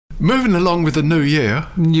moving along with the new year.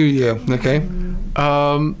 New Year, okay.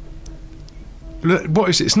 What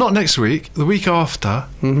is it? It's not next week. The week after.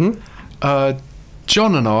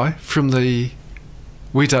 John and I from the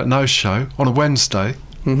We Don't Know show on a Wednesday.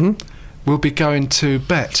 We'll be going to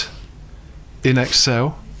BETT in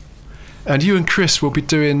Excel, and you and Chris will be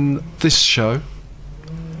doing this show.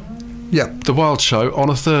 Yeah, the Wild Show on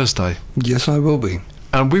a Thursday. Yes, I will be.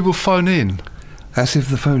 And we will phone in. As if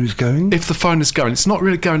the phone is going? If the phone is going. It's not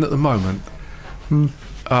really going at the moment.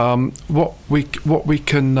 What we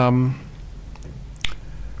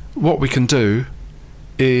can do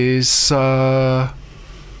is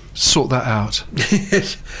sort that out.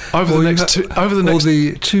 Yes. Over the next Or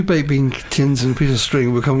the 2 baked bean tins and a piece of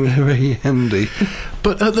string will come in very handy.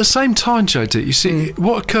 But at the same time, JD, you see,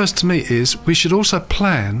 what occurs to me is we should also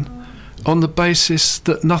plan on the basis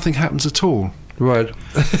that nothing happens at all. Right.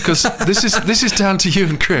 Because this is down to you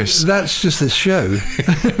and Chris. That's just this show.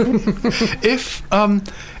 If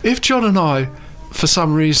John and I, for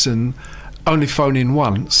some reason, only phone in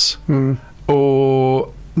once,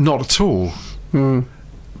 or not at all,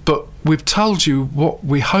 but we've told you what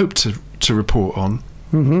we hope to report on,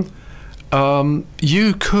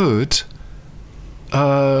 you could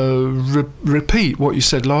repeat what you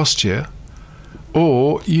said last year,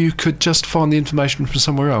 or you could just find the information from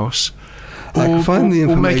somewhere else. I can find the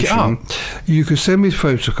information. Or make it up. You could send me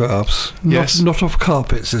photographs, yes. not of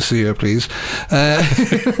carpets this year, please,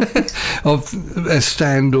 of a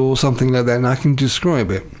stand or something like that, and I can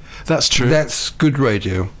describe it. That's true. That's good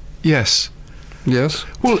radio. Yes. Yes.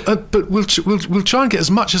 Well, but we'll try and get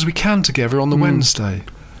as much as we can together on the Wednesday,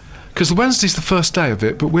 because the Wednesday's the first day of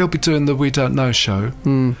it. But we'll be doing the We Don't Know show,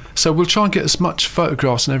 so we'll try and get as much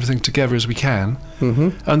photographs and everything together as we can,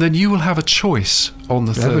 and then you will have a choice on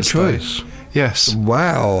the Thursday. Have a choice. Yes.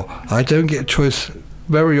 Wow, I don't get a choice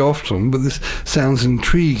very often, but this sounds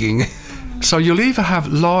intriguing. So you'll either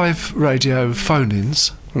have live radio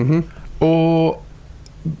phone-ins, or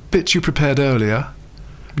bits you prepared earlier,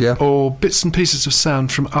 or bits and pieces of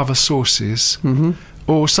sound from other sources,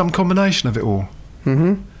 or some combination of it all.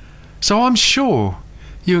 So I'm sure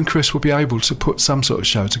you and Chris will be able to put some sort of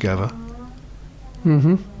show together.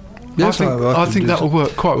 Yes, I think that will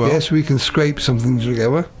work quite well. Yes, we can scrape something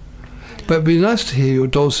together. But it'd be nice to hear your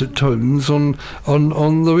dulcet tones on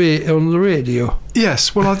the radio.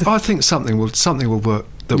 Yes, well, I think something will work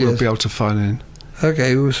that we'll be able to phone in.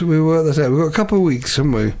 Okay, we'll work that out. We've got a couple of weeks,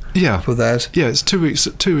 haven't we? Yeah, for that. Yeah, it's 2 weeks.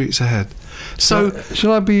 2 weeks ahead. So,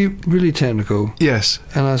 shall I be really technical? Yes.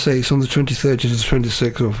 And I say it's on the 23rd to the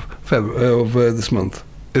 26th of February this month.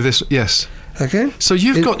 Yes. Okay. So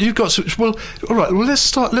you've got well, all right. Well, let's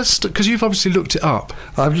start because you've obviously looked it up.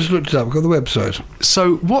 I've just looked it up. I've got the website.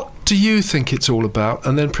 So what do you think it's all about?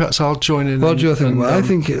 And then perhaps I'll join in. What do you think? Well, I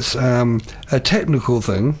think it's a technical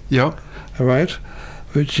thing. Yeah. All right.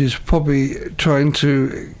 Which is probably trying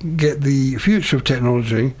to get the future of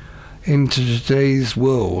technology into today's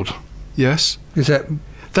world. Yes. Is that?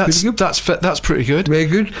 That's pretty good. Very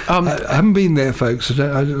good. I haven't been there, folks.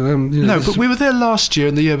 No, but we were there last year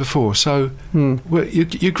and the year before, so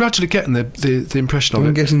you're gradually getting the impression of it.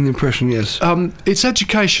 I'm getting the impression, yes. It's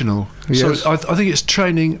educational. Yes. So I think it's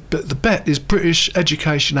training, but the BETT is British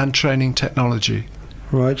Education and Training Technology.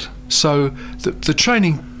 Right. So the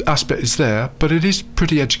training aspect is there, but it is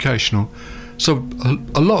pretty educational. So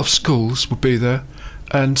a lot of schools will be there,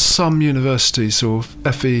 and some universities or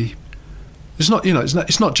FE. It's not,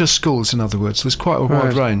 it's not just schools. In other words, there's quite a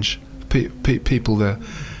wide range of people there,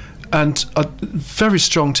 and a very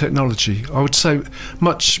strong technology. I would say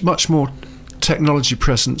much more technology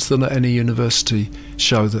presence than at any university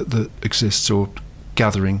show that exists, or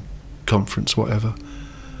gathering, conference, whatever.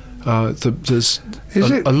 There's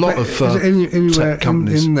a lot of tech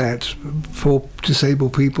companies in that for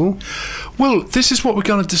disabled people. Well, this is what we're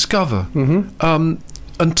going to discover.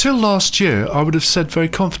 Until last year, I would have said very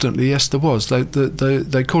confidently, yes, there was.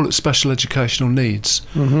 They call it special educational needs,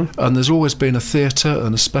 and there's always been a theatre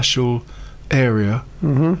and a special area,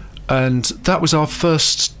 and that was our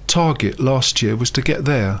first target last year, was to get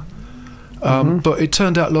there. But it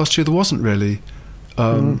turned out last year there wasn't really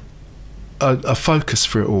a focus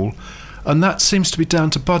for it all, and that seems to be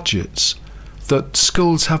down to budgets. That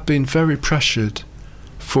schools have been very pressured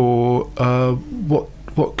for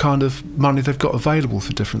what kind of money they've got available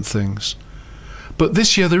for different things. But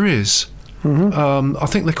this year there is. I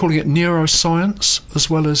think they're calling it neuroscience as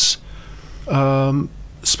well as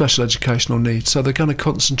special educational needs. So they're going to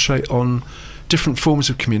concentrate on different forms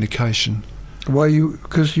of communication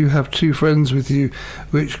Because you have two friends with you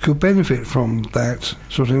which could benefit from that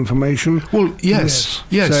sort of information. Well, yes.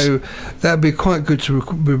 So that'd be quite good to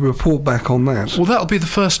report back on that. Well, that'll be the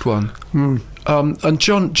first one. And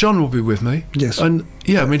John will be with me. Yes. And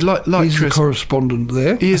I mean, like he's Chris, the correspondent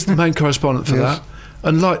there. He is the main correspondent for Yes. that.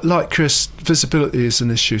 And like Chris, visibility is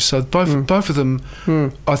an issue. So both of them,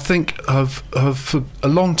 I think, have for a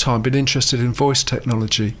long time been interested in voice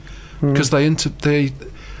technology because they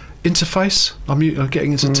interface. I'm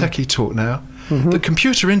getting into techie talk now. The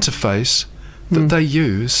computer interface that they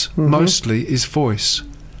use mostly is voice,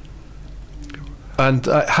 and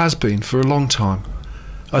it has been for a long time.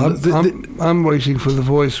 And I'm waiting for the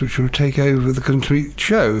voice which will take over the complete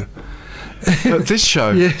show. This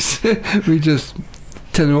show, yes, we just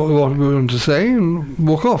tell them what we want to say and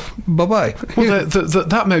walk off. Bye bye. Well,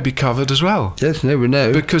 that may be covered as well. Yes, never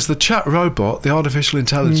know. Because the chat robot, the artificial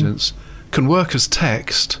intelligence, can work as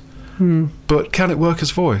text. But can it work as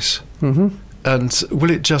voice? And will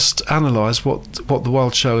it just analyse what the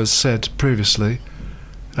Wild Show has said previously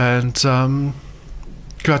and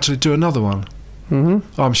gradually do another one?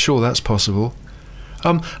 I'm sure that's possible.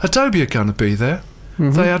 Adobe are going to be there.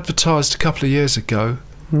 They advertised a couple of years ago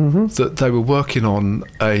that they were working on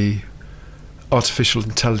a artificial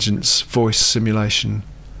intelligence voice simulation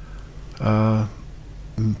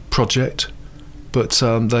project, but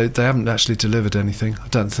they haven't actually delivered anything, I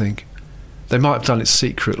don't think. They might have done it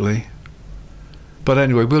secretly. But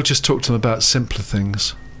anyway, we'll just talk to them about simpler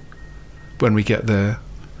things when we get there.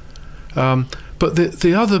 But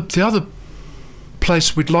the other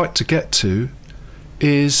place we'd like to get to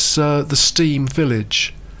is the STEAM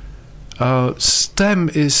village. STEM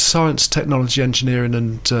is science, technology, engineering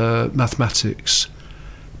and mathematics.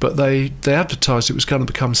 But they advertised it was going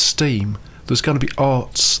to become STEAM. There's going to be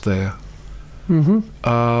arts there. And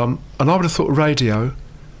I would have thought radio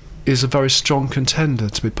is a very strong contender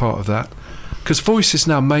to be part of that, because voice is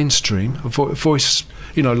now mainstream. Voice,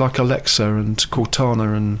 like Alexa and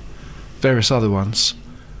Cortana and various other ones.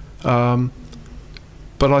 But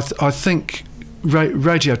I think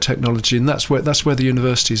radio technology, and that's where the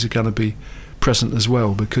universities are going to be present as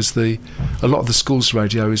well, because a lot of the schools'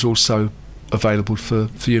 radio is also available for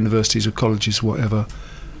universities or colleges or whatever.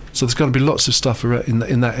 So there's going to be lots of stuff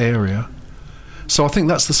in that area. So I think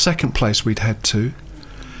that's the second place we'd head to.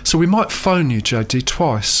 So we might phone you, JD,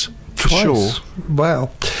 twice for sure. Wow.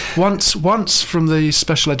 Once from the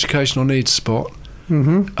special educational needs spot,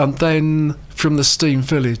 and then from the STEAM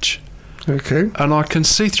village. Okay. And I can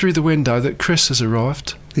see through the window that Chris has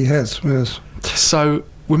arrived. He has, yes. So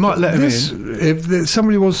we might let him in. If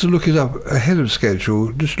somebody wants to look it up ahead of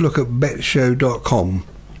schedule, just look at bettshow.com.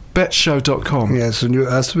 Bettshow.com. Yes, and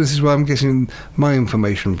this is where I'm getting my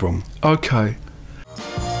information from. Okay.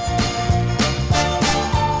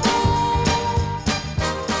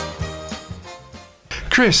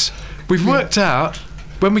 Chris, we've worked out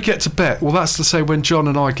when we get to BETT, well, that's to say when John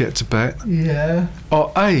and I get to BETT,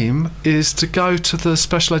 our aim is to go to the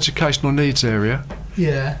special educational needs area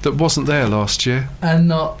that wasn't there last year. And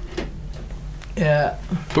not,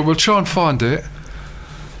 But we'll try and find it.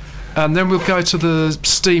 And then we'll go to the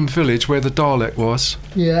STEAM village where the Dalek was.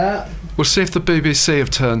 Yeah. We'll see if the BBC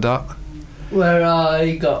have turned up. Where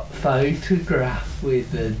I got photographed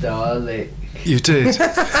with the Dalek. You did.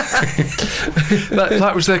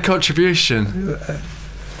 that was their contribution.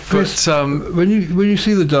 Chris, but when you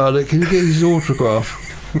see the Dalek, can you get his autograph?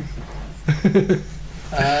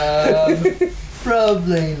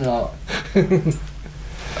 Probably not.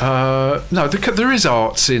 No, there is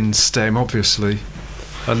arts in STEM, obviously,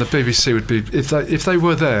 and the BBC would be if they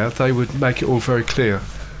were there, they would make it all very clear.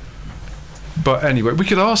 But anyway, we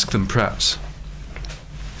could ask them perhaps.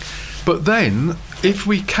 But then, if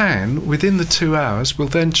we can, within the 2 hours, we'll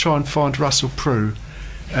then try and find Russell Prue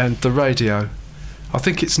and the radio. I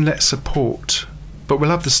think it's NetSupport, but we'll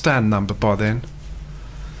have the stand number by then.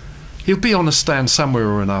 He'll be on a stand somewhere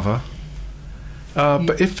or another.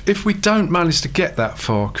 But if we don't manage to get that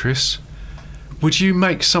far, Chris, would you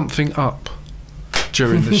make something up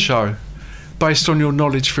during the show based on your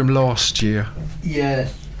knowledge from last year?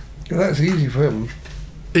 Yes. Well, that's easy for him.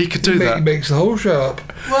 He could do that. He makes the whole show up.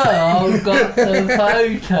 Well, I've got the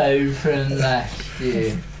photo from last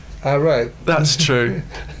year. Ah, right. That's true.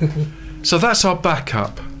 So that's our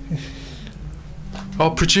backup.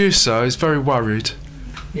 Our producer is very worried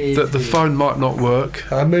that the phone might not work.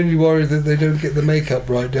 I'm only worried that they don't get the makeup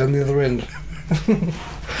right down the other end.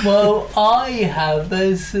 Well, I have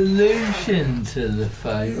a solution to the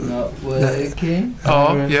phone not working.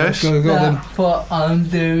 Oh, yes. That's what I'm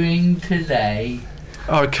doing today.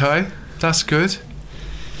 Okay, that's good.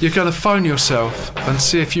 You're going to phone yourself and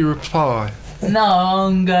see if you reply. No,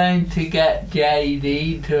 I'm going to get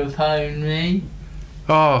JD to phone me.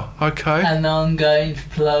 Oh, okay. And I'm going to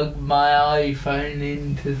plug my iPhone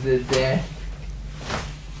into the desk.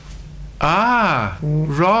 Ah,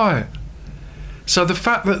 right. So the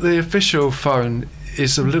fact that the official phone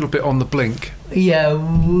is a little bit on the blink, yeah,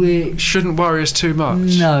 shouldn't worry us too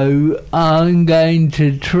much. No, I'm going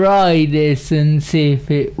to try this and see if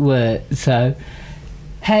it works. So,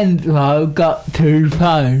 hence I've got 2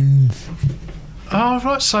 phones. Oh,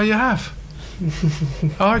 right, so you have.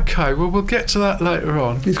 Okay, well, we'll get to that later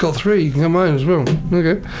on. He's got 3, you can have mine as well.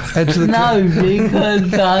 Okay. Head to the No,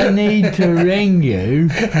 because I need to ring you.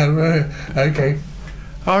 Okay.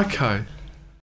 Okay.